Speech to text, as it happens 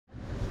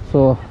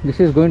So this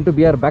is going to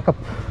be our backup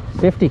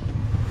safety.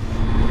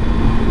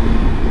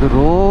 The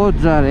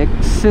roads are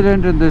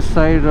excellent in this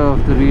side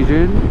of the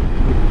region.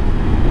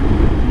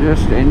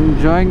 Just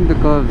enjoying the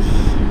curves.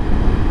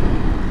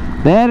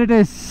 There it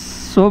is,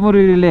 Tso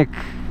Moriri Lake.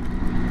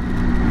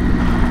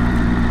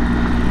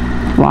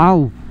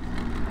 Wow.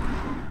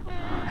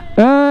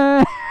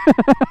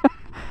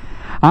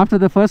 After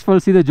the first fall,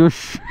 see the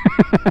Josh.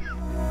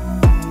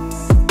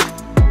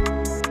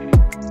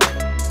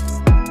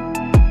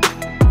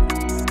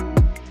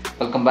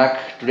 Welcome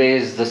back. Today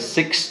is the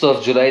 6th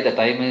of July. The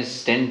time is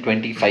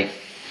 10:25.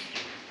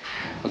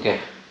 Okay.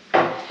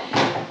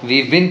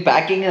 We've been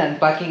packing and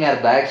unpacking our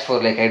bags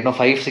for like, I don't know,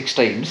 5-6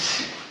 times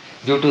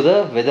due to the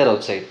weather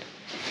outside.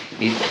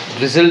 It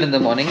drizzled in the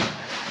morning.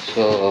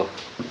 So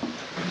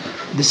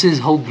this is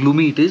how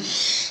gloomy it is.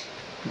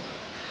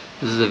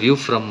 This is a view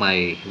from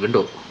my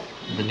window,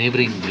 the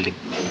neighboring building.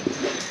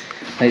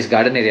 Nice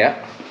garden area.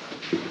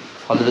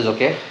 All that is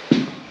okay.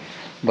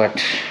 But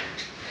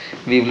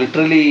we've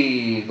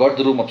literally got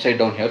the room upside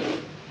down here.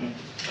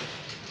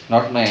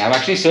 I'm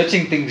actually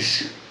searching things.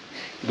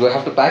 Do I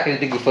have to pack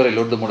anything before I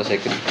load the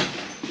motorcycle?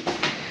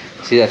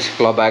 See that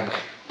claw bag,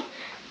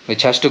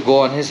 which has to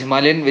go on his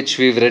Himalayan, which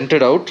we've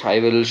rented out. I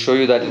will show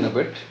you that in a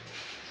bit.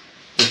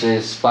 It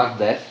is parked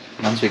there.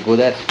 Once we go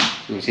there,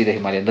 you will see the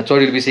Himalayan. That's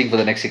what you'll be seeing for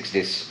the next 6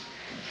 days.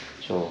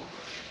 So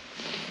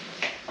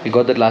we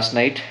got that last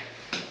night.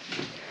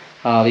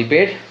 We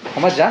paid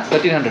how much?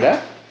 1300, huh?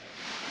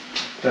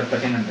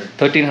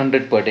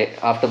 1300 per day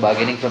after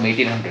bargaining from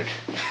 1800.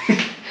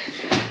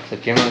 So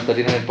it came down to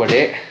 1300 per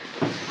day.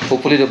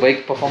 Hopefully the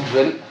bike performs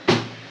well.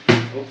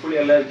 Hopefully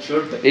it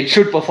should. It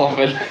should perform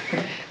well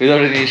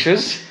without any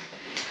issues.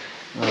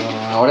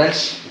 What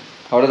else?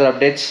 What other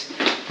updates?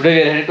 Today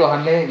we are headed to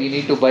Hanle. We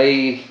need to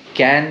buy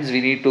cans.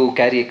 We need to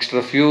carry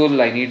extra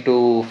fuel. I need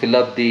to fill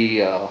up the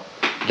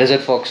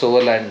Desert Fox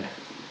Overland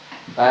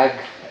bag.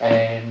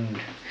 And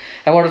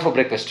I ordered for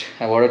breakfast.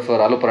 I ordered for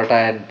aloo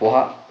paratha and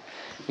poha.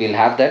 We'll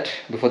have that.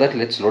 Before that,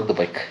 let's load the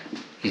bike.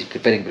 He's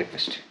preparing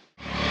breakfast.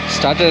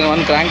 Started in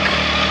one crank.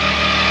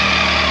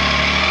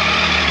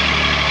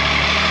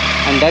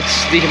 And that's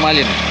the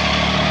Himalayan.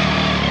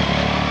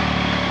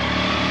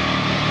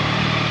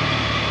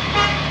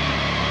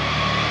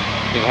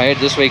 We've hired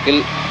this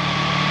vehicle.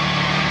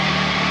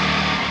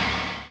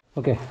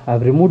 Okay,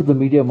 I've removed the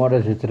media mod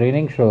as it's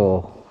raining, so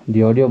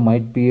the audio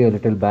might be a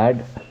little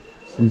bad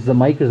since the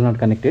mic is not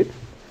connected.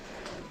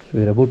 So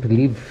we're about to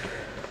leave.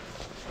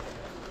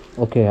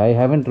 Okay, I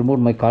haven't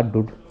removed my card,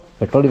 dude.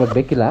 Petrol ivaga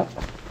bekilla.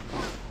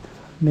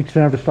 Next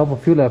time I have to stop for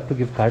fuel, I have to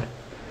give card.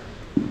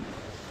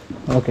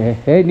 Okay.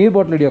 Hey, neer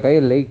bottle idiyo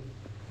kaiyalli.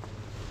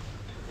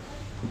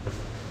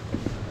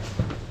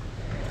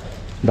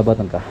 Dabba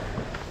tanka.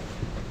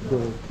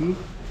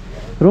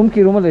 Room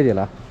ಅಲ್ಲಿ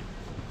ಇದೆಯಲ್ಲ.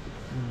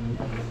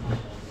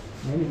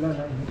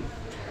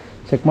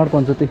 Check ಮಾಡ್ಕೊ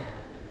ಅನ್ಸುತ್ತೆ.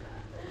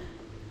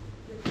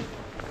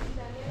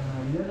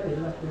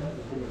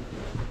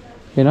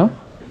 ಏನೋ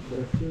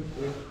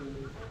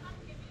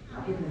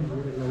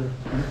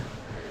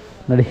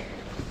ನಡಿ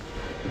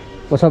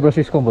ಹೊಸ brush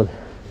ಇಸ್ಕೊಬೋದು.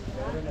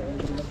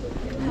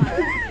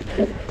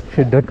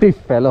 Dirty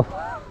fellow.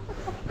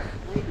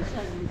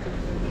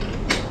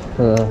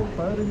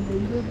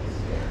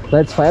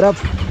 Let's fire up.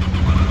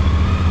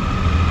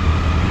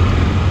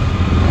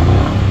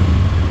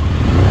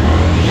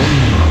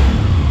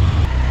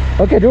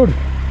 Okay, dude.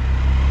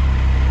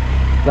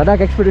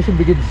 Ladakh expedition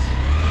begins.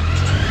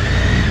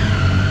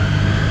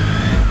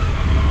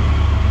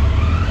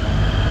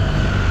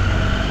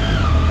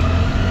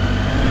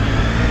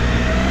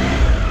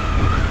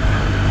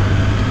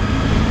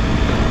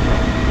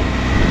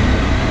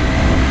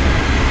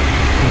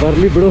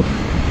 ಬರ್ಲಿ ಬಿಡು,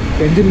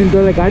 ಎಂಜಿನ್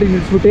ನಿಂತೋದ್ರೆ ಗಾಡಿ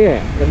ನಿಲ್ಲಿಸ್ಬಿಟ್ಟು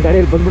ನನ್ನ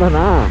ಗಾಡಿಯಲ್ಲಿ ಬಂದ್ಬಿಡೋಣ.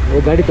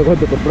 ಗಾಡಿ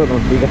ತಗೊಂಡು ಕೊಟ್ಬಿಡೋಣ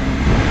ಈಗ.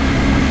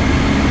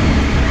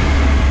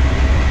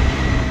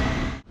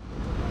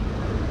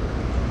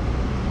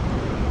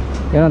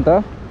 ಏನಂತ?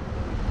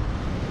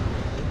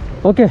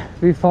 Okay,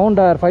 we found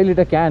our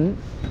 5-liter can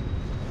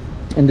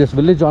in this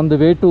village on the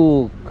way to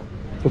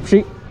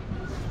Upshi.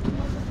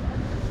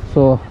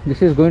 So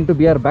this is going to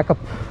be our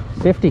backup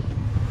safety.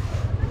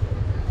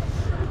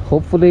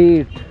 Hopefully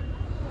it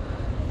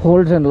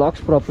holds and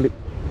locks properly.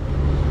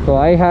 So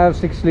I have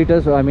 6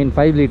 liters, I mean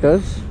 5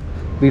 liters.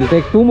 We'll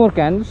take 2 more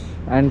cans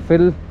and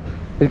fill.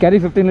 We'll carry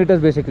 15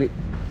 liters basically.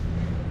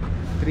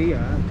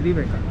 3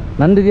 ಬೇಕಾ?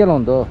 ನಂದಿದೆಯಲ್ಲ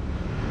ಒಂದು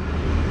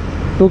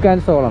 2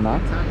 cans ತಗೊಳ್ಳೋಣ.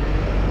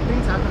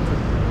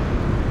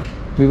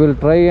 We will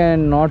try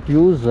and not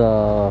use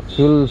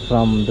fuel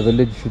from the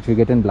village which we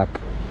get in black.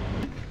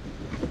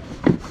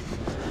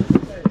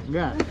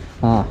 Yeah.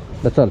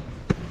 That's all.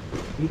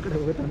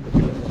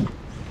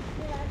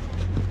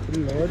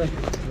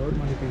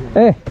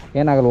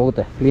 ಏನಾಗಲ್ಲ,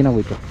 ಹೋಗುತ್ತೆ, ಕ್ಲೀನಾಗಿ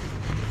ಹೋಯ್ತು.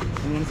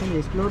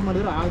 ಎಷ್ಟು load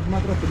ಮಾಡಿದ್ರೆ ಆಗ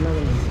ಮಾತ್ರ ಫಿಲ್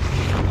ಆಗಲ್ಲ.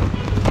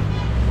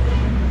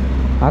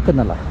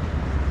 ಹಾಕದ್ನಲ್ಲ,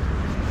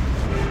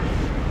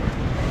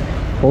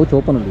 ಪೌಚ್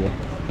ಓಪನ್ ಅಲ್ಲಿ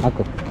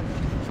ಹಾಕು.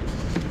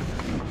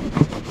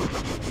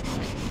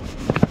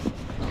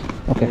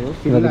 ಓಕೆ,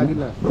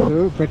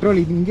 ಪೆಟ್ರೋಲ್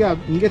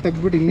ಹಿಂಗೆ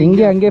ತೆಗ್ದ್ಬಿಟ್ಟು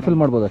ಹಿಂಗೆ ಹಂಗೆ ಫಿಲ್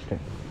ಮಾಡ್ಬೋದು ಅಷ್ಟೇ.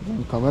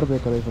 ಕವರ್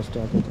ಬೇಕಾದ್ರೆ ಫಸ್ಟ್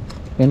ಹಾಕೋದು.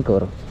 ಏನು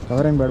ಕವರು?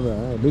 ಕವರ್ ಏನು ಬೇಡ,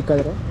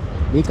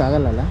 ಲೀಕ್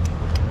ಆಗಲ್ಲ.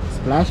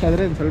 ಸ್ಪ್ಲಾಶ್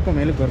ಆದರೆ ಸ್ವಲ್ಪ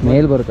ಮೇಲೆ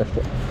ಬರುತ್ತೆ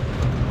ಅಷ್ಟೇ.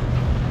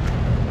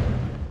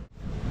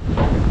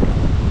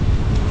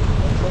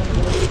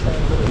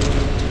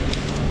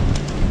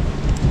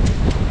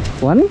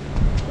 ಒನ್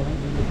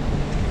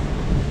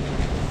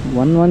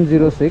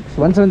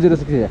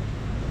 1706 ಇದೆ.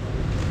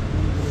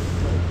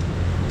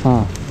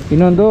 ಹಾಂ,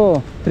 ಇನ್ನೊಂದು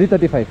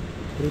 335.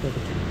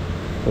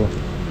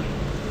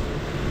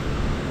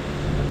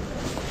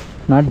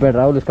 Not bad.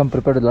 Rahul has come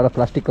prepared with a lot of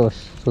plastic covers,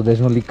 so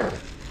there's no leak.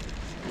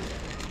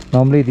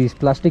 Normally these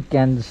plastic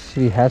cans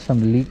we have some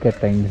leak at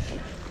times.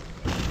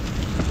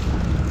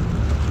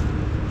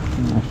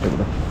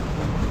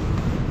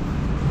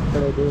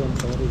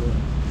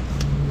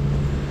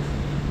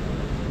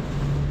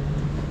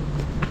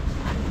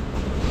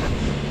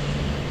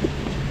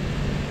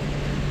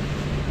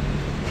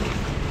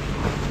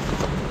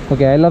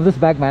 Okay, I love this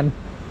bag, man.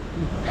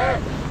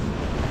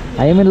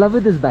 I am in love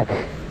with this bag.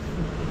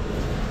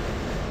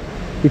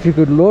 If you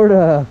could load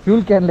a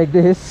fuel can like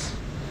this,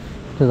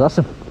 it is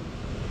awesome.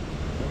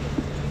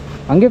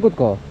 ಹಂಗೆ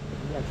ಕೂತ್ಕೋ.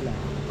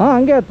 ಹಾಂ,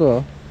 ಹಂಗೆ ಆಯ್ತು.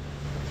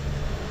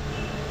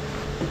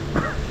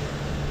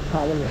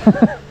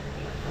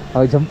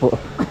 ಅವ jump.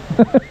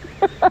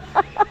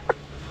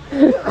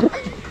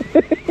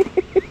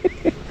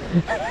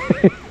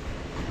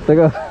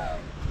 ತಗೋ.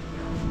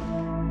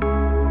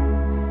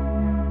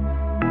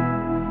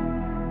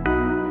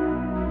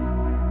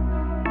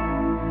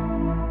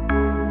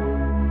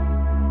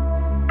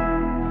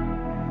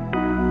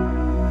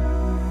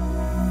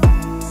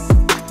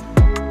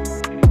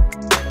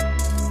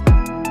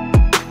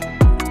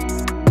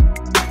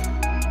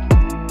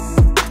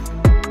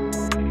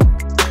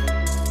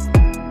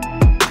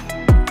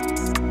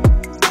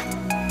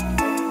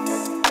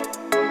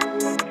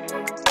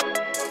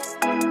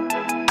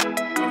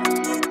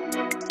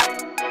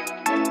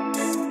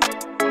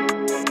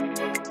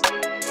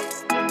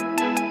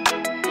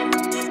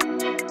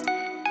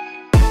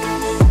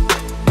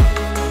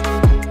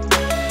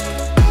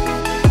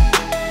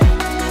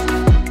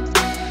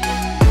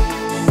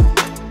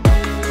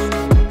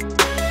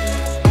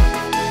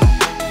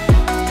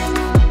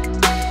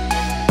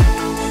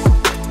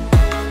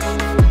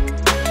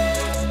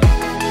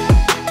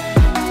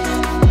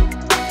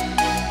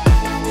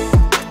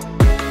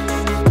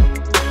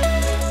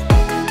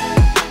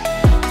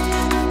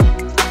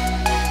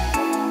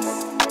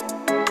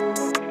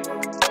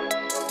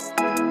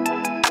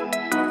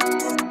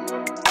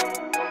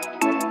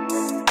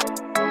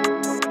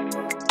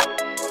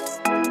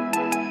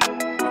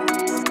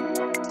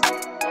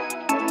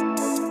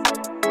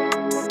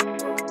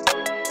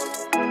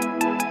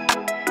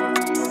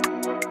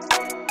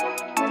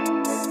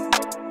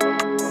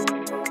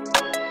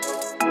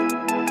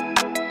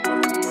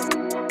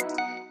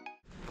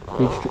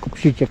 Reached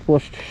Upshi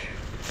checkpost.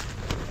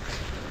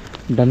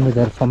 Done with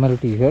our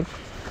formality here.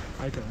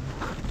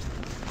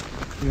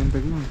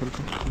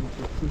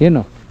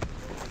 ಏನು?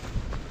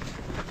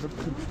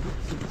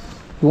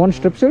 You want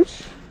strepsils?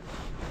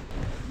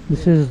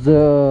 This is the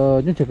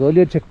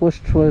earlier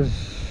checkpost was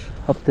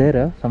up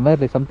there, somewhere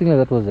like something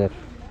like that was there.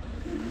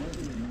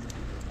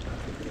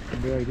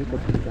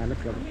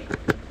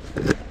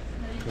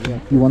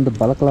 You want the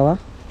balaclava?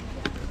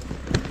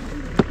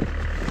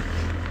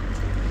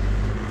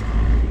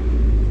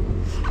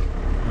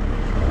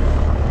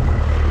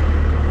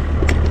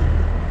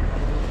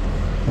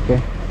 Okay.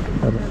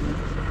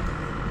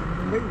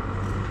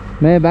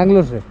 मैं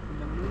बैंगलोर से.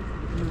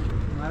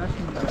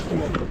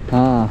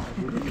 हाँ,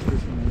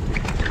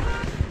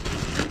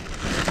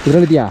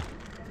 ಇದರಲ್ಲಿದೆಯಾ?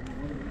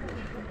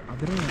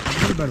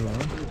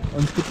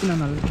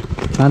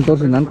 ನಾನು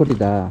ತೋರಿಸಿ, ನಾನು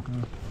ಕೊಟ್ಟಿದ್ದ.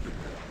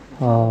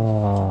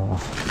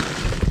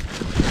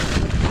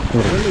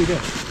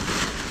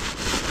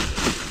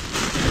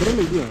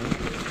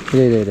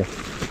 ಇದೆ ಇದೆ.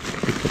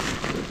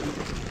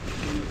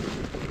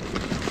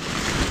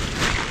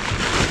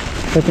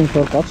 Searching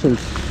for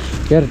capsules.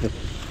 Here it is.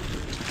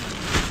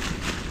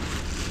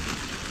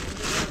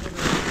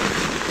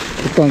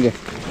 ಇಟ್ಕೊಂಗೆ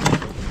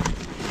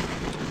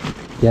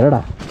ಎರಡ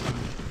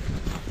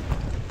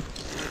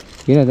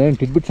ಏನದೆ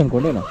ಟಿಡ್ಬಿಟ್ಸ್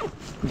ಅನ್ಕೊಂಡೇನು?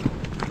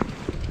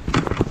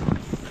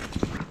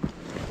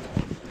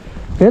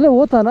 पहले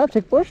वो था ना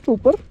चेक पोस्ट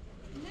ऊपर,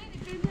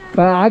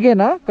 आगे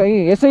ना कहीं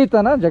ऐसे ही था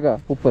ना जगह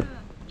ऊपर.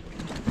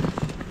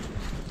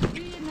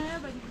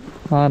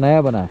 हाँ,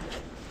 नया बना है.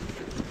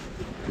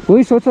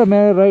 वही सोचा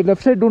मैं, राइट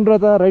लेफ्ट साइड ढूंढ रहा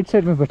था, राइट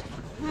साइड में बैठा.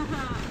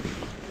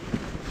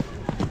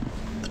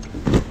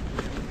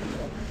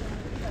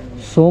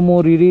 Tso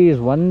Moriri is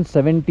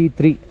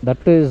 173.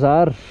 That is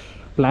our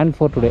plan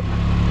for today.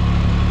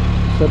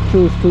 Satchu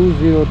is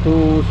 202.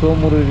 Tso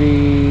Moriri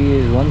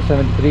is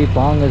 173.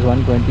 Pong is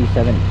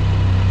 127.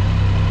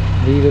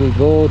 We will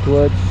go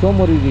towards Tso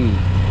Moriri.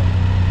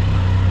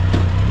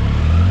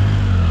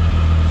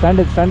 Stand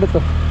it.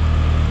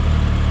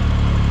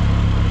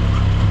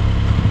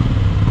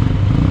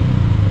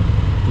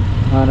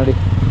 हाँ नड़ी.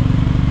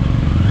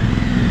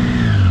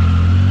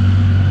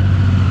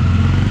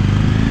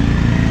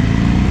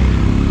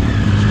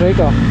 Straight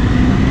off.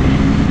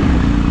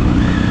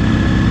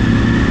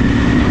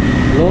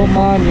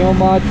 Loma,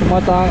 Nyoma,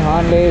 Chumatang,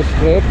 Hanle,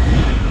 straight.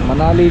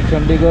 Manali,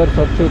 Chandigarh,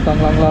 Sarchu,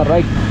 Tanglangla,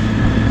 right.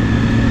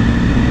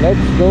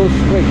 Let's go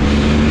straight.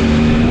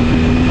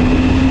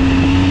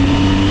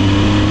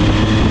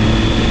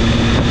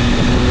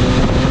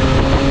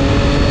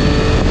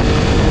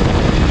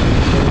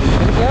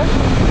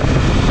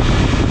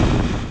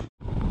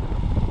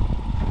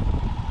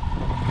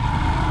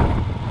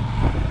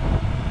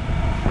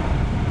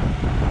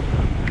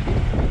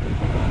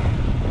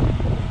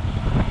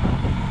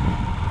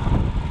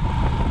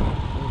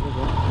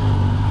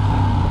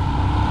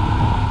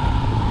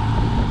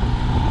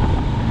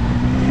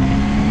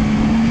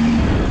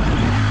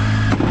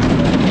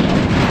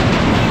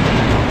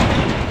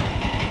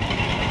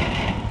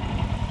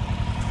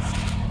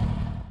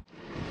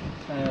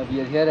 We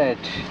are here at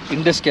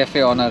Indus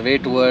Cafe on our way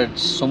towards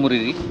Tso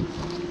Moriri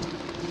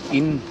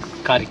in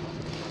Kari. So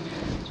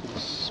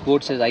this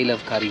board says I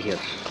love Kari here.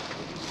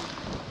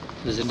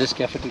 This Indus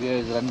cafeteria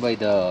is run by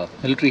the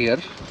military here.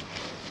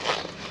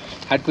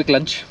 Had quick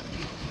lunch.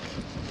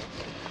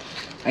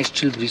 Nice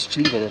chill breeze,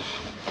 chilly weather.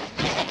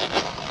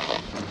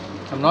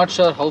 I'm not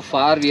sure how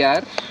far we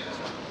are. I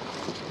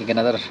think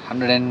another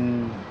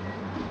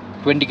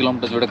 120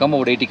 kilometers. We would have come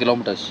about 80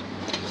 kilometers.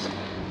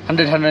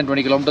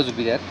 120 kilometers would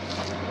be there.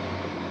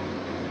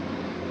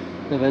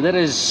 The weather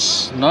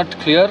is not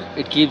clear,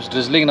 it keeps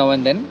drizzling now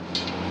and then.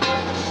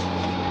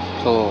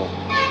 So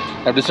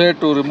I've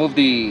decided to remove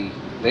the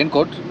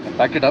raincoat, I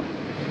packed it up.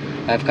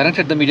 I've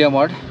connected the media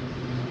mod.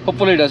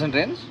 Hopefully it doesn't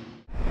rain.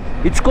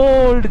 It's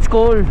cold, it's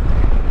cold.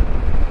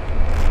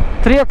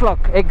 3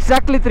 o'clock,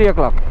 exactly 3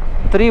 o'clock.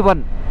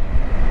 3:01.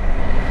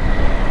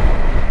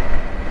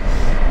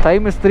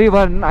 Time is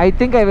 3:01. I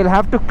think I will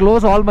have to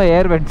close all my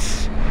air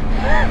vents.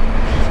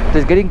 It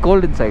is getting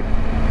cold inside.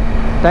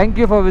 Thank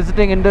you for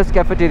visiting Indus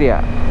Cafeteria.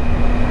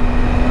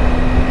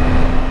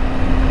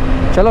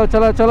 Chalo,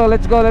 chalo, chalo,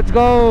 let's go, let's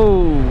go.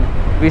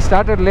 We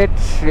started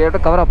late, we have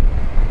to cover up.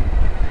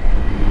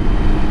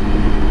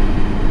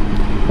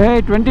 Hey,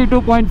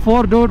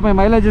 22.4 dude, my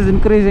mileage is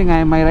increasing,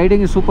 my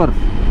riding is super.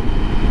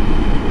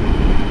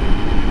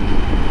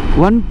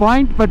 1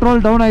 point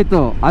petrol down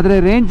ಆಯಿತು ಆದರೆ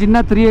range ಇನ್ನ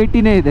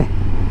 380 ಇದೆ.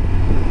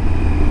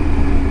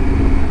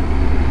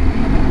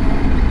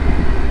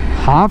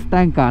 Half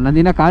ಟ್ಯಾಂಕಾ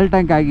ನಂದಿನ ಕಾಲ್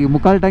tank ಆಗಿ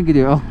ಮುಕ್ಕಾಲ್ tank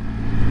ಇದೆಯೋ.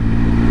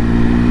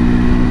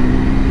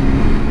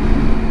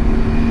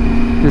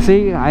 You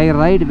see, I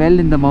ride well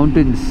in the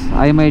mountains.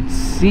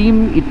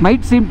 It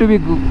might seem to be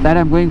that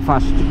I'm going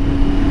fast,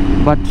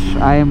 but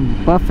I am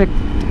perfect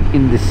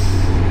in this.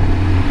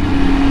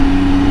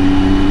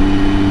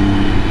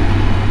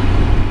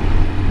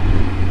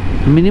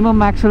 Minimum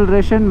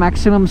acceleration,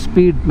 maximum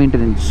speed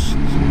maintenance.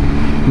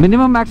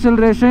 Minimum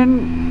acceleration,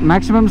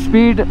 maximum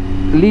speed,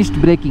 least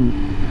braking.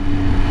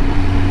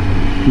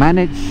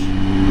 Manage.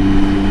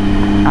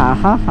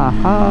 Aha,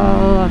 aha.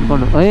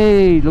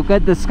 Hey, look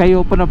at the sky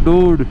open up,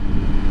 dude.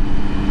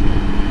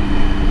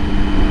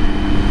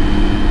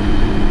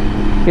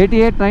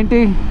 88, 90.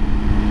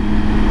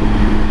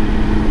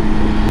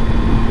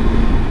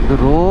 The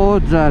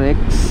roads are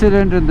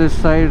excellent in this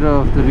side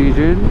of the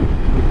region.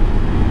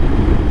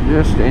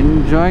 Just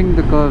enjoying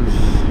the curves.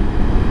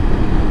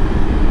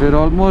 We're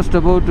almost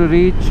about to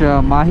reach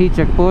Mahi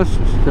checkpost.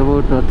 It's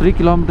about 3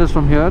 kilometers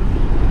from here.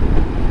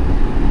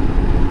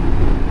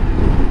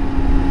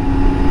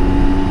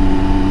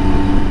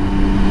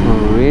 The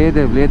way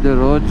they've laid the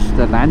roads,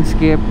 the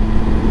landscape,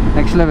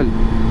 next level.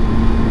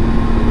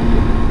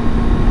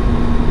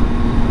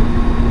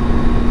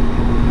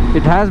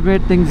 It has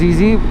made things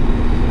easy.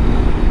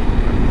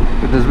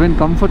 It has been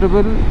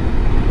comfortable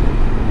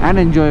and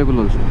enjoyable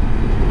also.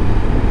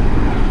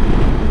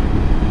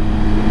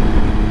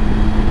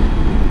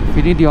 If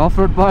you need the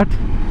off-road part,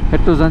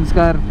 head to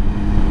Zanskar.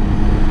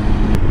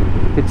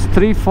 It's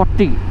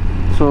 3:40,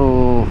 so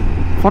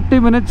 40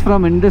 minutes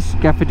from Indus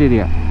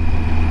Cafeteria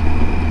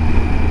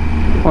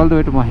all the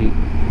way to Mahi.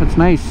 That's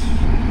nice.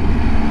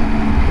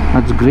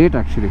 That's great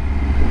actually.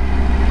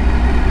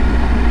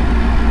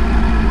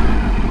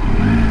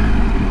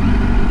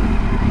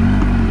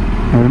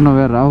 I don't know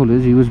where Rahul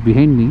is. He was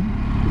behind me.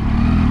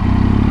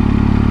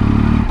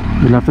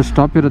 We'll have to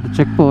stop here at the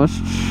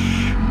checkpost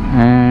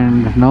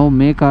and now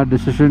make our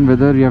decision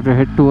whether we have to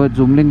head towards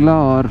Umlingla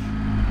or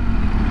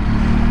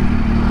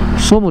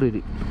Tso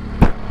Moriri.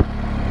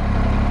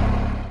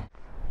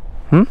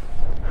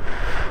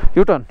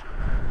 U-turn.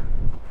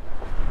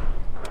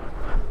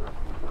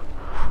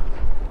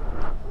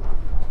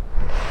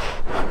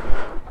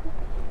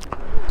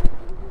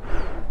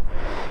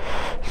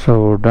 So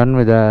done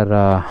with our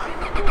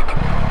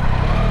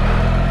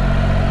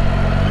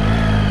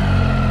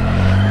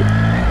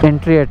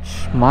entry at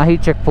Mahi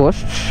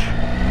checkpost,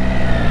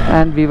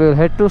 and we will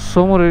head to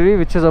Tso Moriri,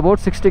 which is about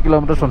 60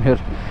 kilometers from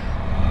here.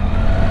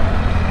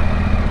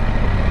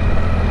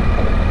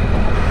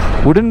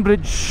 Wooden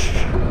bridge.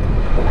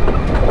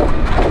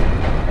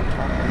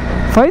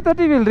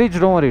 5:30 we'll reach,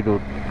 don't worry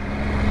dude.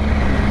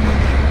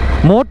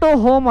 Moto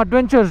Home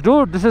Adventures,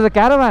 dude, this is a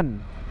caravan.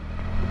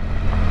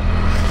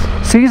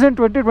 Season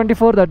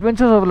 2024, the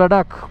Adventures of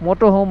Ladakh,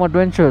 Moto Home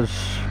Adventures.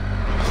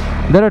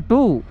 There are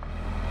two.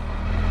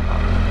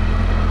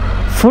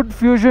 Food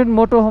Fusion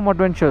Motorhome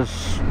Adventures.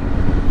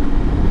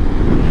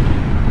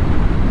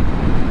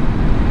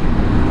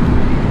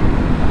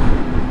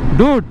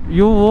 Dude,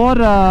 you wore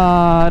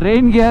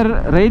rain gear,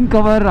 rain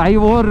cover. I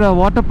wore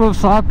waterproof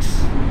socks.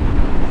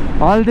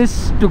 All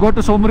this to go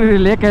to Tso Moriri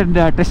Lake and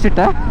test it.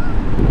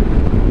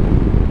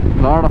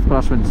 Lot of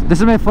crosswinds. This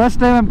is my first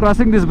time I'm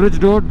crossing this bridge,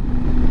 dude.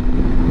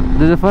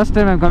 This is the first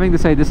time I'm coming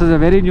this side. This is a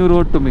very new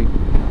road to me.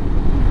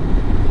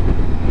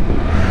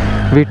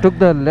 We took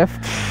the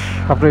left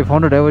after we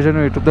found a diversion.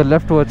 We took the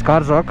left towards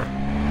Karzok.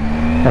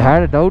 I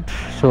had a doubt,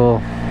 so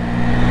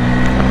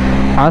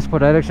asked for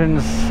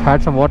directions,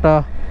 had some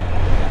water.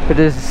 It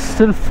is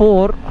still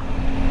 4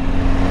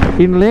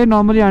 in Leh.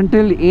 Normally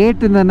until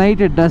 8 in the night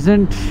it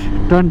doesn't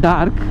turn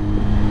dark,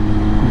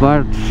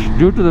 but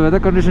due to the weather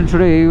conditions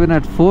today, even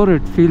at 4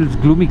 it feels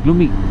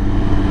gloomy.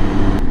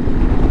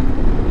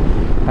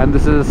 And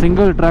this is a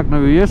single track.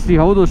 Now you just see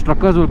how those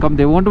truckers will come.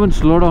 They won't even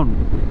slow down.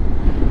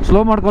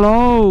 Slow ಮಾಡ್ಕೊಳ್ಳೋ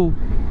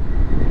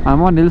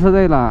ಅಮ್ಮ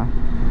ನಿಲ್ಸೋದೇ ಇಲ್ಲ.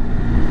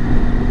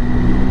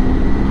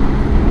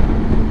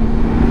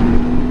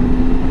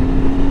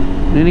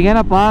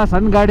 ನಿನಗೇನಪ್ಪ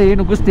ಸಣ್ಣ ಗಾಡಿ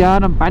ನುಗ್ಗಿಸ್ತೀಯಾ?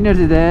 ನಮ್ಮ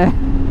panniers ಇದೆ.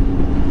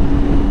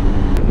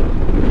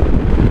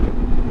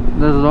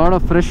 There's a lot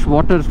of fresh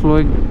water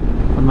flowing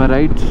on my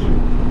right.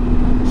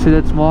 See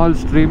that small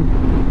stream?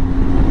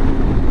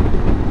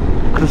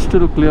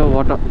 Crystal clear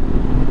water.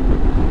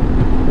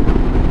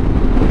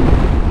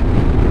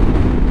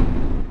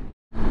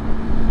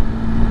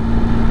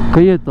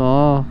 ಕೈಯತ್ತೋ.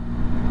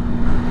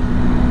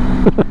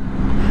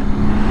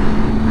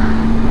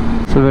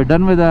 So we're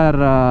done with our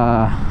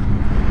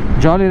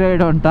jolly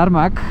ride on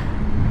tarmac.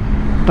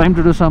 Time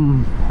to do some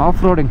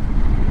off-roading.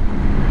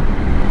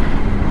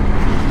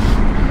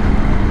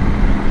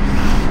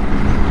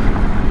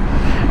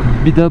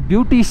 The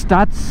beauty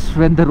starts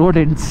when the road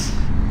ends.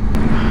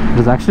 It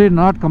is actually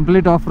not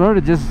complete off-road.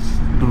 It just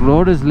the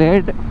road is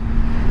laid.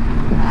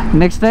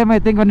 Next time I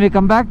think when we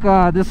come back,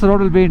 this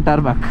road will be in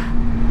tarmac.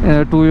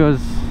 2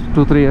 years,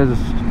 2-3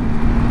 years.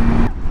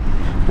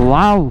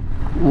 Wow,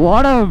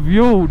 what a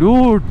view,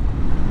 dude.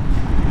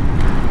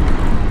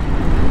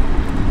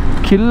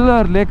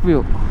 Killer lake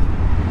view.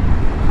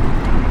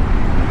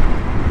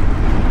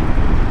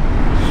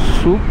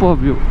 Super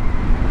view.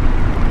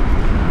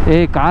 ಏ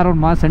car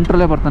ಒಂದು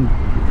ಸೆಂಟ್ರಲ್ಲೇ ಬರ್ತಾನೆ.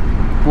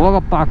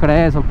 ಹೋಗಪ್ಪ ಆ ಕಡೆ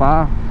ಸ್ವಲ್ಪ.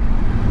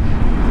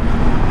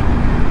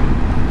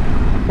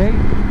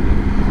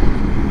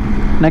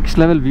 Next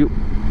level view.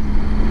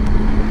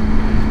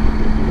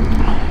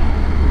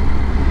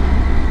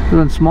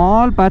 One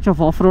small patch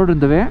of off-road in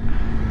the way.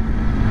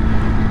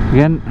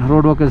 Again,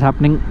 road work is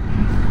happening.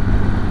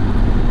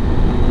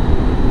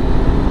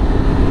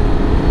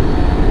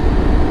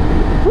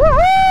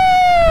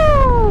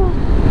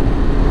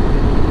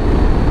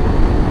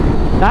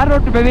 Tar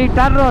road, baby,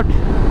 tar road.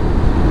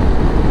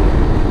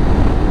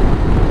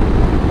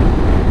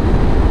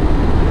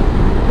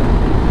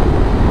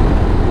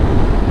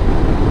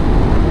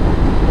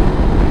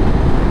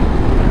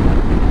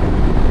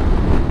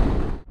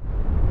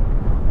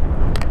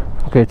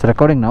 Okay, it's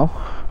recording now.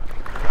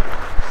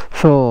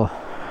 So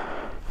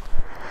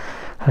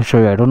I'll show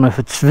you. I don't know if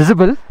it's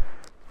visible.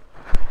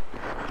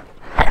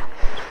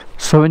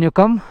 So when you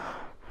come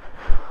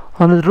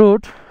on the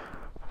road,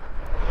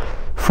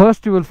 first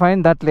you will find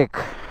that lake.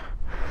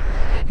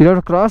 You have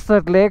to cross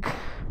that lake,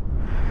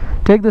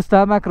 take this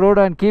tarmac road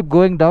and keep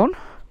going down.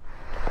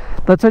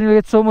 That's when you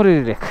get Tso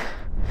Moriri Lake.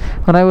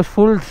 When I was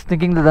fooled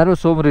thinking that was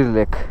Tso Moriri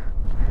Lake.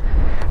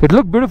 It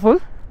looked beautiful.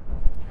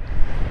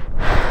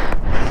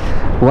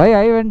 Why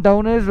I went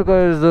down is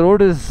because the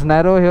road is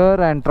narrow here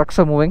and trucks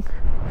are moving.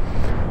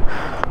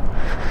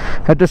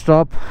 Had to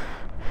stop,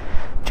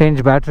 change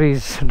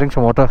batteries, drink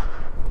some water.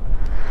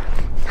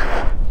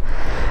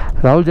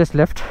 Rahul just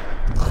left.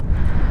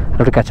 I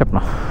have to catch up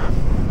now.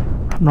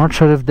 I'm not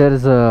sure if there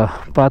is a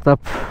path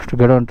up to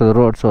get onto the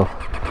road, so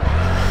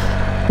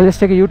I'll just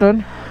take a U-turn.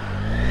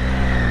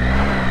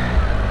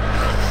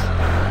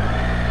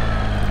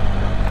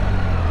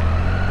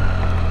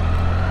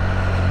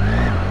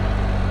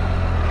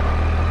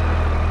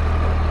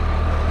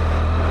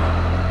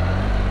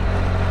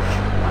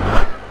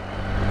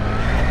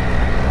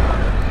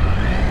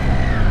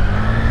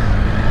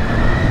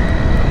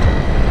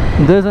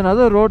 There's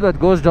another road that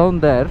goes down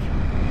there.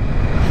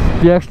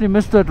 We actually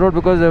missed that road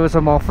because there was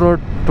some off-road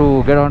to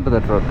get onto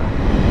that road.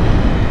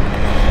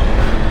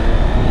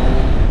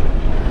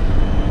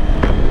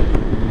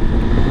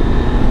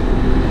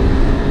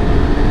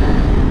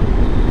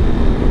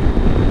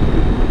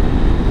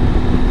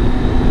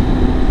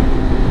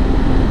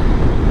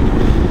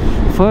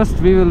 First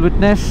we will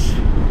witness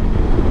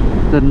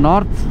the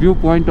north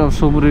viewpoint of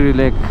Tso Moriri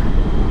Lake.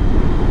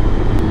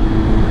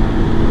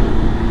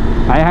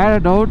 I had a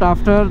doubt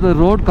after the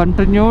road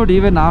continued.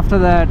 Even after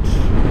that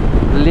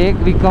lake,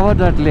 we covered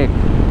that lake,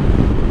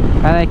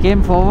 and I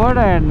came forward,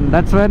 and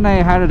that's when I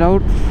had a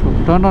doubt.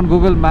 Turned on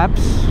Google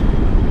Maps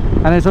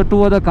and I saw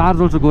 2 other cars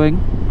also going,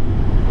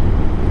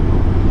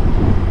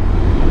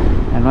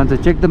 and once I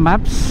checked the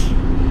maps,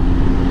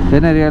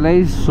 then I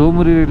realized Tso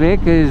Moriri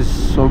Lake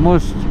is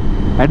almost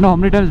I don't know how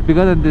many times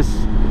bigger than this.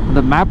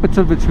 The map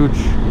itself is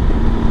huge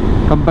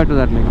compared to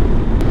that lake.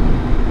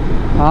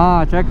 Ah,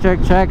 check.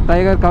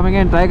 Tiger coming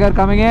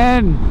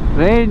in.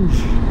 Range.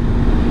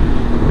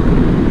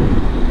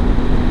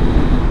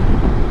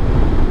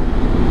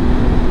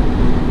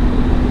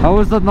 How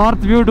is the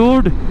north view,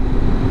 dude?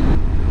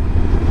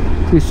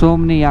 See so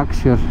many yaks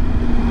here.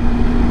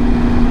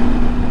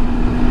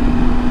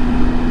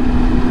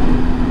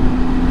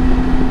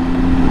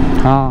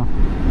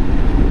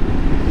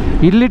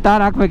 ಇಲ್ಲಿ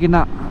ಟಾರ್ ಹಾಕ್ಬೇಕಿನ್ನ.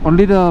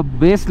 only the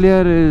base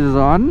layer is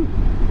on.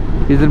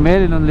 ಇದ್ರ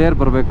ಮೇಲೆ ಇನ್ನೊಂದು layer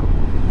ಬರಬೇಕು.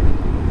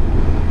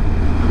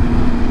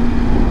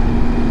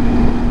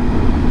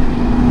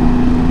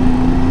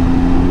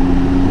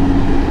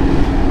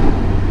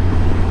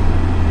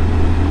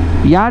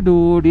 ಯಾ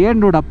dude ಏನು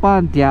dude ಅಪ್ಪ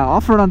ಅಂತ್ಯ.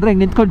 Of road ಅಂದರೆ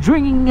ಹಿಂಗೆ ನಿಂತ್ಕೊಂಡು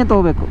ಹಿಂಗೆ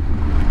ತಗೋಬೇಕು.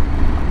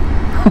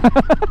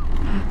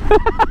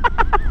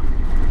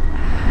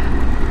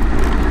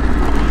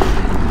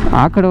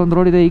 ಆ ಕಡೆ ಒಂದು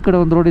ರೋಡ್ ಇದೆ, ಈ ಕಡೆ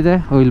ಒಂದು ರೋಡ್ ಇದೆ.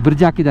 ಇಲ್ಲಿ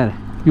ಬ್ರಿಡ್ಜ್ ಹಾಕಿದ್ದಾರೆ.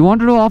 You want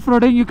to do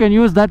off-roading, you can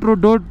use that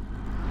route, dude.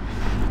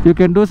 You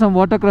can do some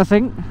water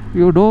crossing.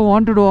 You don't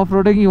want to do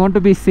off-roading, you want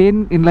to be sane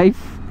in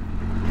life,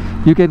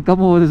 you can come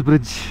over this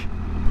bridge.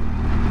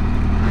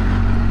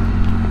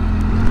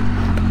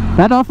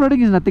 That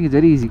off-roading is nothing, it's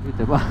very easy.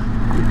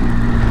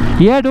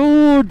 Yeah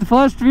dude,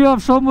 first view of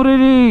Tso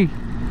Moriri.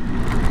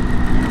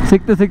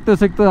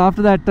 Siktu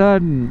after that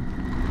turn.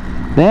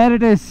 There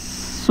it is,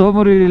 Tso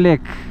Moriri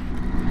lake.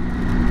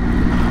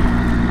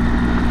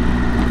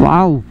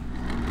 Wow.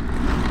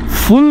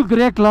 Full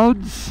grey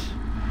clouds,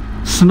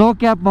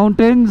 snow-capped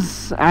mountains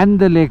and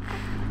the lake.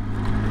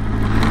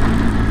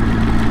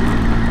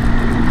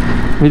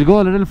 We'll go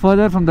a little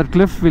further from that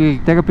cliff, we'll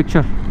take a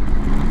picture.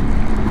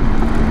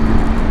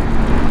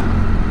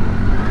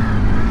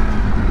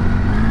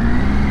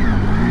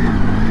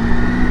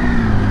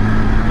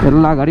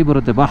 ಎಲ್ಲ ಗಾಡಿ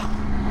ಬರುತ್ತೆ ಬಾ,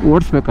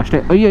 ಓಡಿಸ್ಬೇಕಷ್ಟೇ.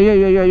 ಅಯ್ಯೋ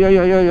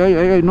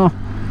no.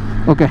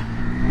 Okay,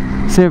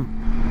 save,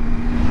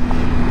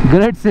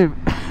 great save.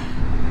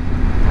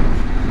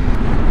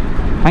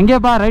 ಹಂಗೆ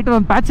ಬಾ, right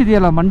ಒಂದು patch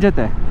ಇದೆಯಲ್ಲ ಮಣ್ಣು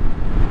ಜೊತೆ.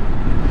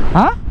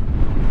 ಹಾಂ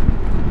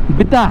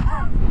ಬಿದ್ದ.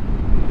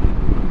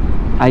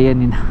 ಅಯ್ಯ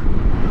ನೀನು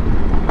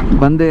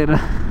ಬಂದೇ ಇರ.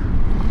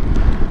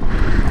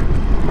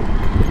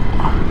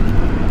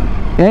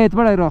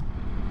 ಎತ್ಬೇಡ ಇರೋ,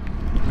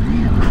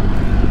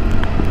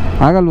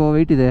 ಆಗಲ್ವೋ,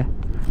 ವೆಯ್ಟ್ ಇದೆ.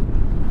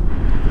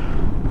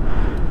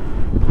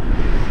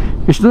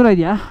 ಎಷ್ಟು ದೂರ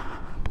ಇದೆಯಾ?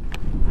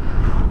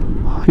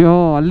 ಅಯ್ಯೋ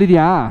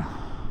ಅಲ್ಲಿದೆಯಾ?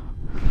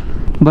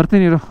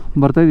 ಬರ್ತೀನಿ ಇರೋ,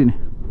 ಬರ್ತಾಯಿದ್ದೀನಿ.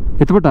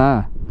 ಎತ್ಬಿಟ್ಟಾ?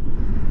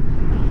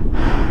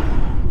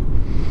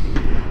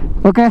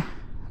 Okay,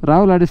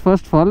 Rahul had his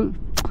first fall.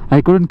 I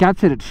couldn't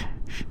capture it.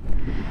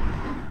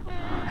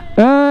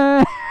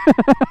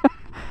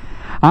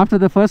 After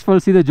the first fall,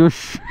 see the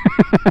Josh.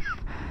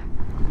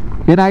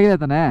 ಏನಾಗಿದೆ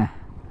ತಾನೆ?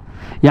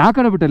 ಯಾವ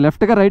ಕಡೆ ಬಿಟ್ಟೆ,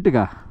 ಲೆಫ್ಟ್ಗ ರೈಟ್ಗ?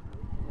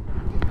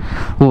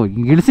 ಓ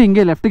ಹಿಂಗೆ ಇಳಿಸಿ,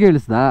 ಹಿಂಗೆ ಲೆಫ್ಟ್ಗೆ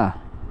ಇಳಿಸ್ದಾ?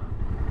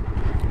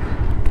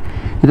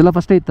 ಇದೆಲ್ಲ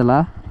ಫಸ್ಟೇ ಇತ್ತಲ್ಲ.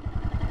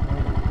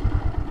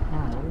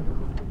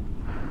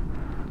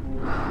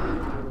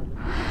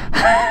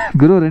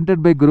 ಗುರು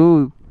ರೆಂಟೆಡ್ ಬೈ ಗುರು,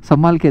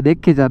 ಸಂಭಾಲ್ಕೆ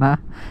ದೇಖ್ಕೆ ಜಾನ.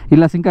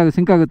 ಇಲ್ಲ, ಸಿಂಕ್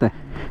ಆಗುತ್ತೆ.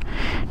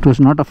 It was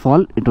not a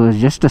fall, it was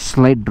just a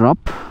slight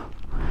drop.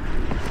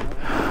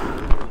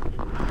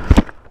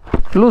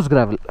 Loose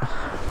gravel.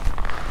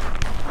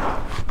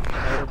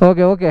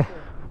 Okay,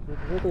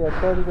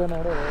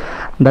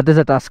 that is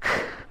a task.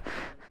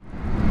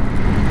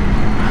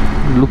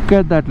 Look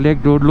at that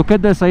lake, dude. Look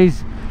at the size.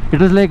 It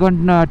was like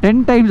 10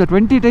 times or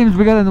 20 times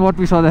bigger than what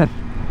we saw there.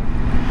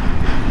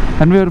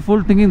 And we were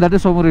full thinking that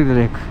is Tso Moriri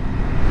lake.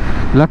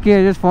 Lucky I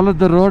just followed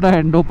the road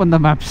and opened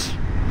the maps.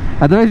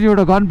 Otherwise you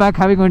would have gone back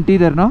having one tea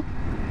there, no?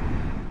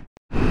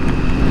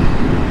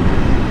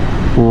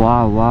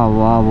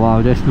 Wow.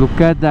 Just look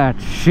at that.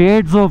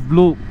 Shades of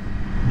blue.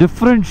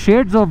 Different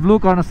shades of blue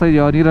ಕಾಣಿಸ್ತಾ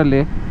ಇದೆಯೋ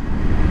ನೀರಲ್ಲಿ.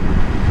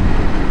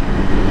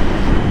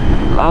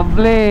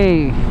 Lovely.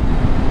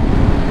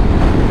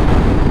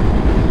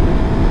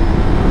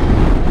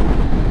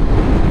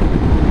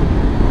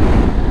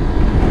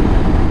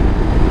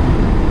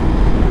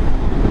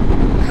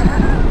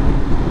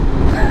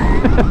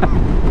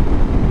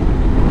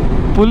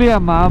 ಪುಲಿ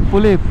ಅಮ್ಮ,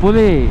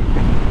 ಪುಲಿ.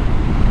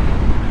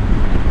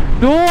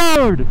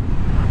 Dude,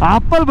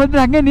 apple ಬಂದ್ರೆ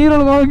ಹಂಗೆ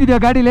ನೀರೊಳಗೆ ಹೋಗಿದ್ಯಾ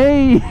ಗಾಡಿಲೇ?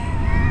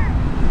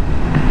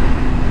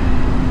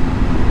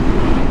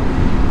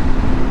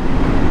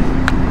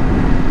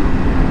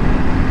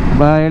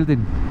 ಬಾ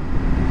ಹೇಳ್ತೀನಿ.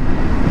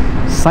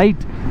 Sight.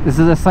 This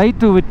is a sight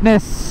to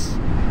witness.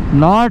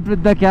 Not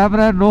with the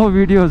camera, no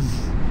videos.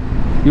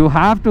 You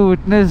have to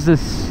witness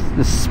this.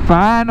 The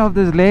span of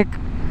this lake,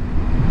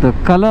 the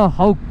color,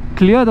 how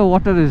clear the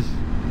water is.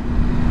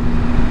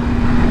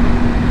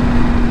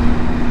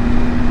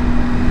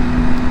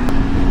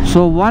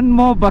 So one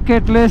more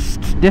bucket list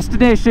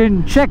destination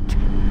checked.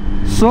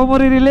 Tso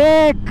Moriri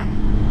Lake.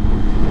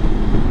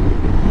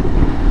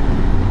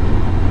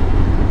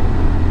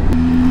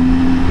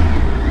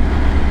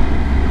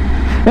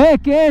 Hey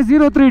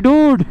K03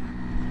 dude.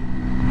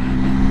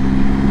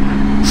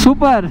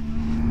 Super.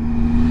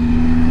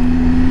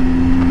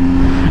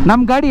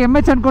 ನಮ್ಮ ಗಾಡಿ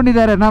MH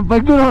ಅನ್ಕೊಂಡಿದ್ದಾರೆ, ನಮ್ಮ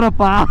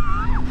ಬೆಂಗಳೂರವರಪ್ಪ.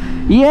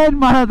 ಏನು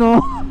ಮಾಡೋದು?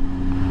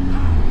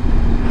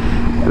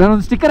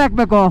 ನಾನೊಂದು sticker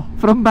ಹಾಕಬೇಕು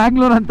from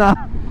Bangalore ಅಂತ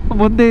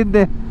ಮುಂದೆ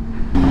ಹಿಂದೆ.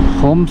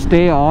 Home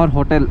stay R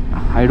hotel,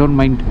 I don't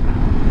mind.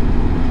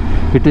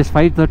 It is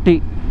 5:30.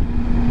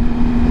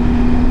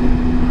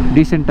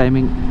 Decent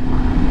timing.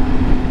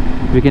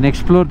 We can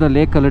explore the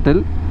lake a little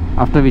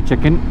after we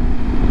check in.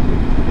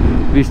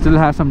 We still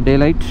have some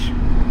daylight.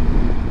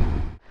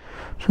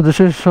 So this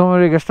is Tso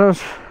Moriri guest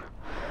house.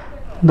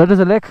 That is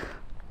the lake.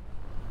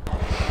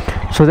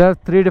 So there are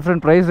 3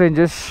 different price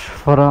ranges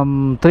from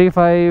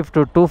 3,500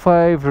 to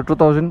 2,500 to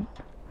 2,000.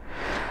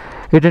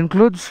 It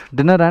includes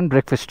dinner and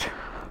breakfast.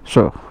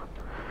 So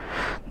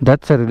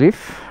that's a relief.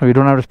 We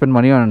don't have to spend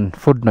money on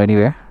food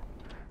anyway.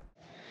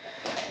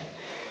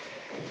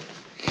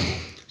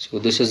 So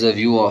this is a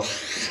view of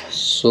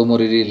Tso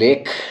Moriri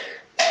lake.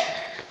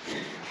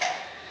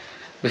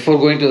 Before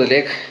going to the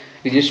lake,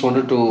 we just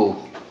wanted to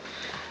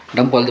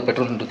dump all the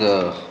petrol into the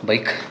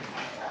bike.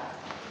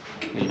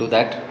 We'll do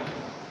that.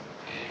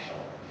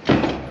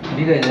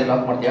 ಬೀಗ ಇದೆ,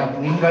 lock ಮಾಡ್ತೀಯಾ?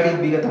 ನಿಮ್ಮ ಗಾಡಿ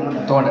ಬೀಗ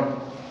ತೊಗೊಂಡೆ.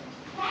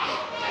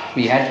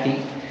 We had tea.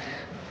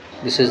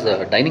 This is the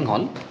dining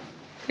hall.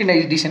 It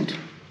is decent.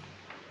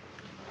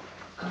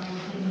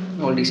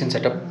 All decent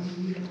setup.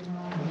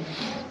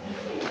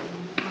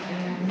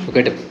 Look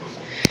at it.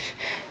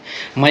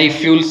 My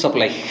fuel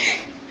supply.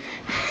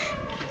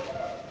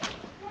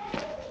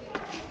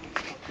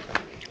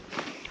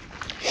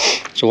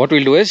 So what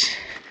we'll do is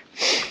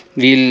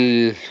we'll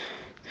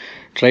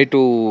try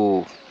to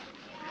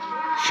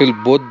fill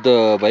both the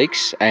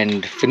bikes and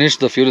finish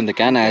the fuel in the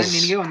can as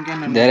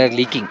they are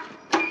leaking.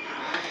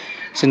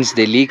 Since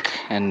they leak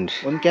and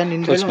ಒಂದು can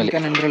ಇಂದ್ರಲ್ಲ, ಒಂದು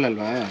can ಅಂದ್ರಲ್ಲ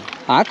ಅಲ್ವಾ?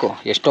 ಹಾಕು,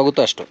 ಎಷ್ಟು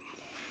ಹೋಗುತ್ತೋ ಅಷ್ಟು.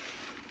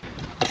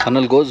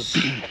 Funnel goes.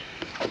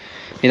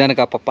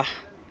 ನಿಧಾನಕ್ಕೆ ಹಾಕಪ್ಪ.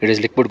 It is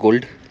liquid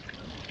gold,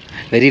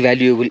 very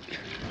valuable.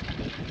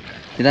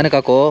 ನಿಧಾನಕ್ಕೆ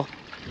ಹಾಕೋ,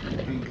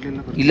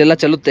 ಇಲ್ಲೆಲ್ಲ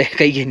ಚಲುತ್ತೆ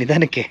ಕೈಗೆ.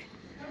 ನಿಧಾನಕ್ಕೆ.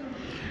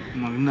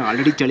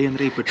 ಆಲ್ರೆಡಿ ಚಳಿ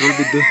ಅಂದರೆ ಈ ಪೆಟ್ರೋಲ್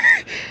ಬಿದ್ದು.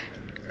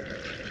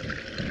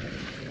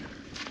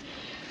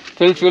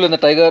 Fill fuel in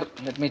the Tiger.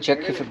 Let me check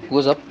if it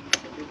goes up.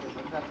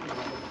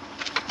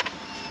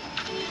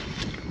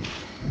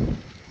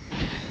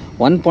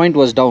 One point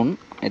was down.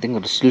 I think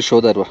it will still show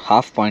that we're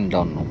half point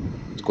down now.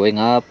 It's going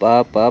up,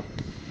 up, up.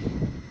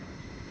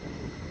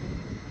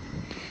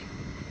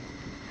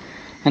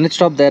 And it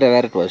stopped there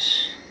where it was.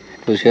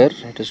 It was here,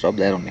 it will stop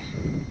there only.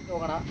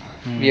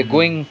 We are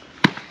going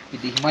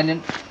with the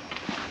Himalayan.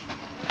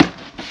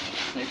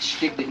 Let's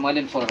take the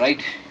Himalayan for a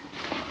ride.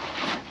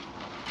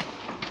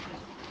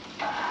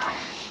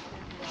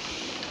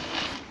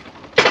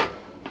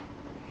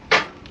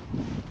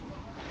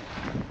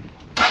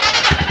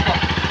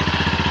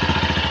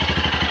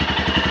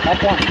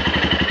 Up on.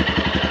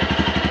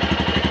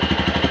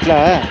 ಇಟ್ಲಾ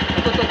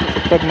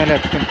ಸುತ್ತದ ಮೇಲೆ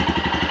ಹತ್ಕೊಂಡು.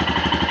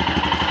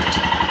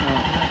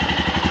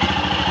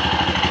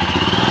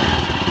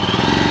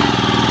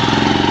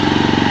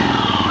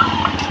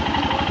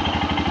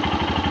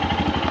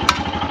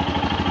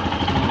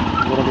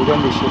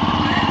 ಇದೊಂದು issue.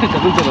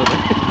 Double ಚಲೋದು.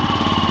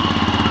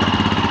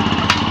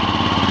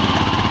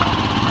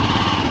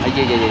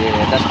 ಅಯ್ಯಯ್ಯ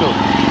ಅದಷ್ಟು.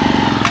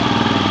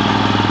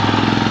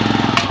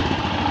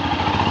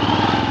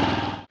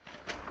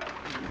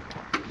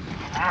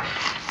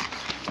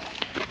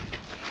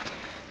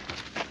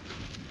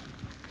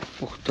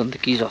 Oh, turn the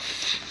keys off.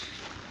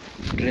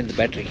 Drain the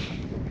battery.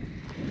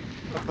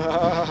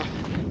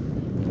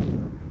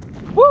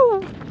 Woo!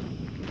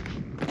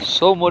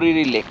 Tso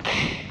Moriri lake.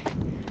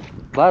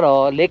 ಬಾರೋ,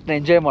 ಲೇಕ್ನ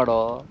enjoy ಮಾಡೋ.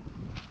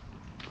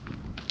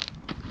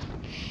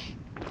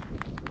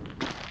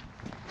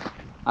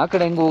 ಆ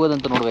ಕಡೆ ಹೆಂಗೆ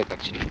ಹೋಗೋದಂತ ನೋಡ್ಬೇಕು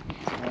ಆ್ಯಕ್ಚುಲಿ.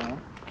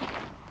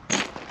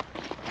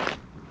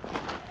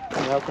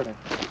 ಯಾವ ಕಡೆ?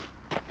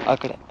 ಆ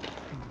ಕಡೆ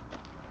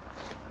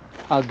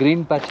ಆ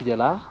ಗ್ರೀನ್ ಪ್ಯಾಚ್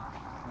ಇದೆಯಲ್ಲ,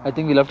 I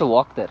think will have to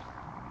walk there.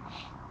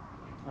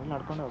 ಅಲ್ಲಿ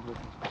ನಡ್ಕೊಂಡು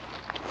ಹೋಗ್ಬೇಕು.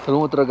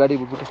 ರೂಮ್ ಹತ್ರ ಗಾಡಿ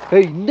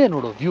ಬಿಟ್ಬಿಟ್ಟು ಹಿಂದೆ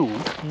ನೋಡೋ ವ್ಯೂ.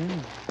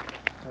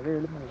 ಅದೇ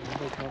ಹೇಳಿದ್ನಲ್ಲ,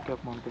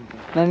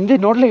 ನಾನು ಹಿಂದೆ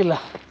ನೋಡಲೇ ಇಲ್ಲ.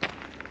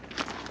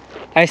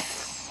 ಐಸ್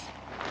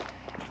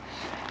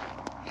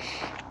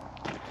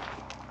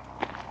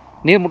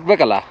ನೀರು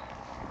ಮುಟ್ಬೇಕಲ್ಲ,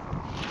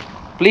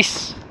 ಪ್ಲೀಸ್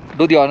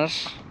ಡೂ ದಿ ಆನರ್ಸ್.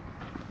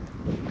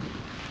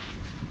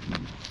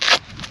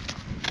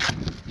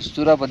 ಇಷ್ಟು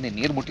ದೂರ ಬಂದು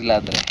ನೀರು ಮುಟ್ಟಿಲ್ಲ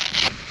ಅಂದರೆ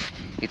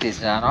it is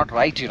not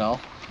right, you know.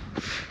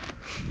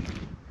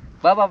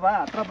 ಬಾ ಬಾ ಬಾ,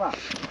 ಹತ್ರ ಬಾ.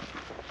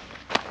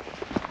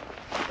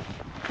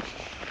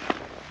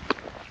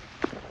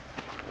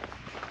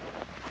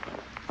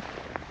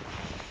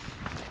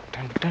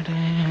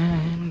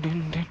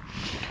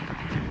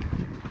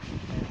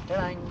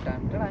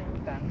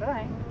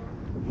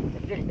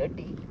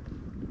 Dirty.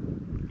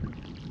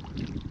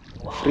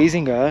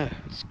 Freezing.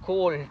 It's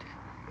cold.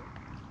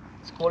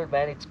 It's cold,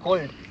 man. It's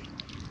cold.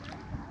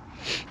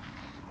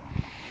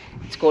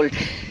 It's cold.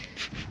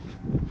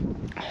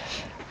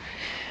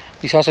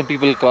 We saw some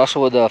people cross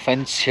over the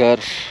fence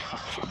here.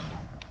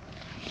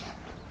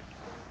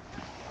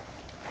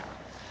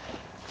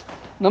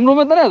 ನಮ್ಮ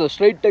ರೂಮ್ ಅಂತಾನೆ ಅದು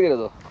ಸ್ಟ್ರೈಟ್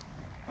ಆಗಿರೋದು.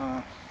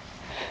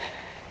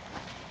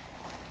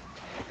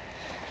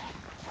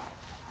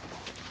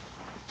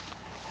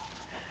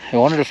 I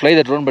wanted to fly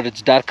the drone, but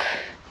it's dark.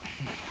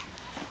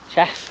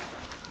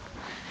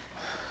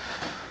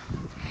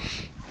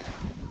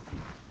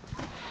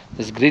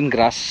 This green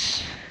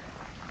grass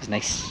is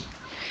nice.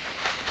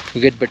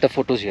 You get better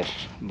photos here,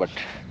 but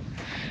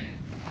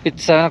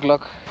it's 7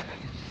 o'clock.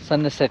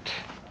 Sun is set.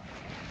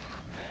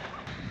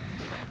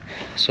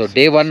 So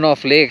day 1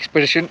 of Leh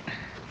expedition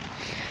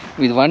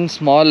with one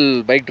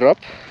small bike drop.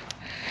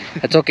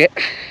 That's okay.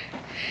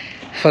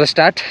 For a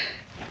start,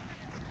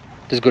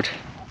 it is good.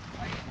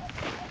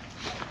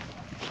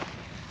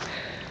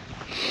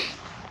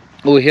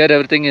 Over here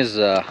everything is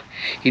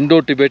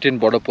Indo-Tibetan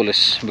border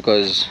police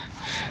because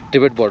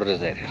Tibet border is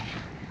there.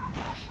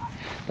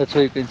 That's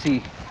why you can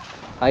see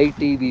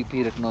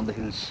ITBP written on the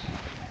hills.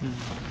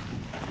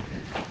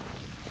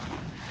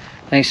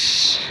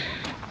 Nice.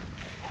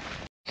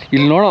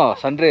 You'll know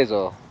sunrise.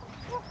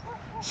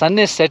 Sun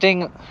is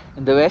setting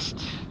in the west.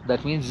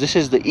 That means this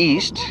is the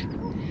east.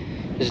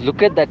 Just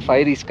look at that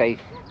fiery sky.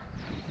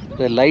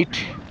 The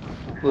light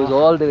goes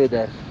all the way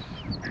there.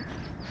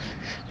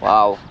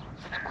 Wow.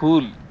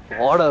 Cool.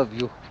 What a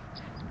view.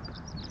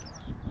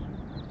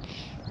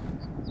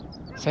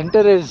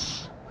 Center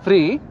is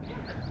free.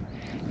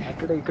 That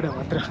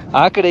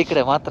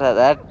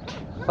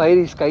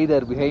fiery sky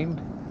there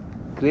behind.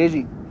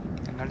 Crazy.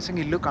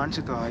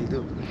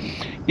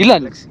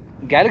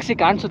 Galaxy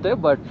ಕಾಣಿಸುತ್ತೆ,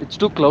 but it's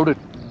too clouded.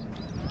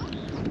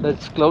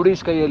 That's cloudy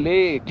sky alli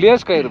clear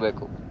sky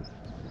irbeku.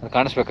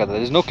 ಕಾಣಿಸಬೇಕಾದ್ರೆ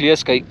there is no clear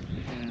sky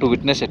to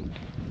witness it.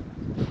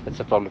 That's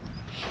the problem.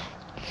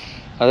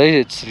 Otherwise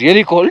it's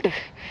really cold.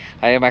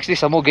 I am actually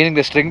somehow gaining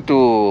the strength to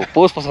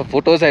pose for some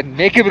photos and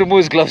make him remove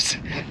his gloves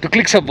to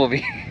click some for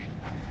me.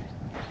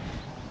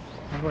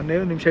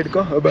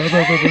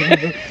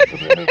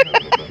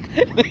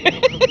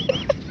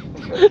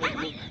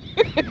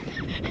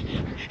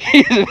 He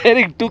is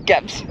wearing 2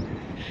 caps.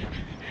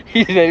 He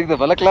is wearing the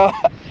balaclava,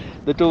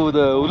 the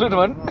woolen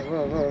one,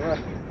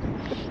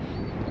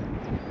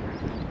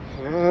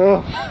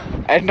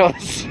 and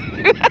nose.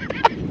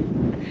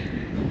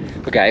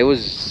 Okay, I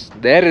was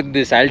there in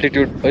this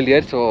altitude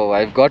earlier, so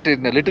I've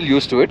gotten a little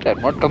used to it.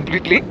 I'm not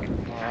completely.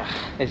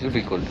 I still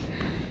feel cold.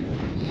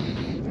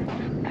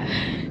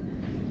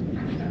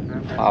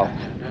 Wow,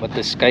 but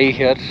the sky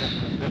here.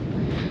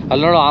 I'll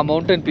not know a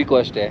mountain peak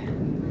was there.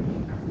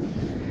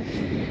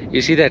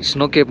 You see that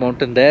snow cape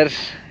mountain there?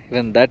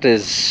 Even that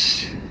is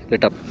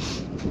lit up.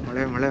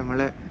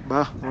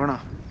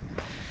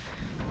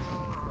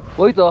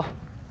 Oito.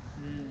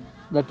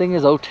 That thing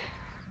is out.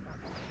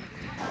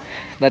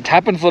 That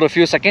happened for a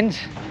few seconds.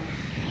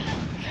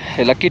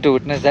 You're lucky to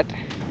witness that.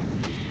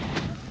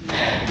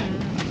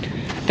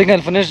 I think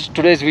I'll finish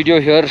today's video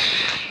here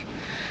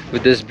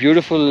with this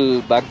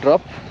beautiful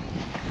backdrop.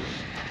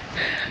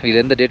 We'll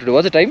end the day today.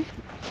 What's the time?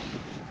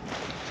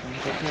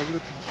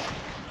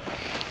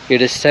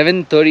 It is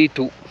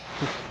 7:32.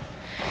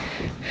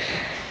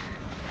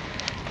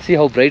 See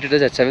how bright it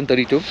is at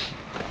 7:32.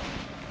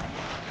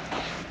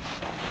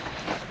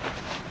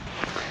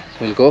 So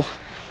we'll go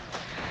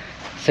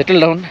settle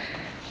down.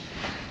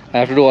 I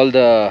have to do all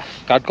the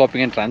card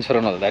copying and transfer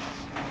and all that.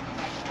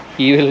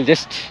 He will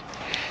just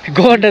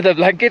go under the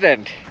blanket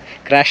and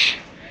crash.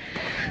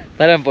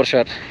 That I'm for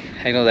sure.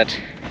 I know that.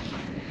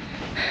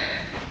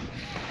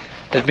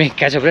 Let me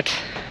catch a breath.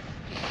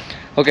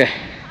 Okay.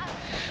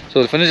 So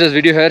we'll finish this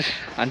video here.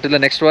 Until the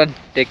next one,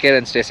 take care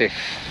and stay safe.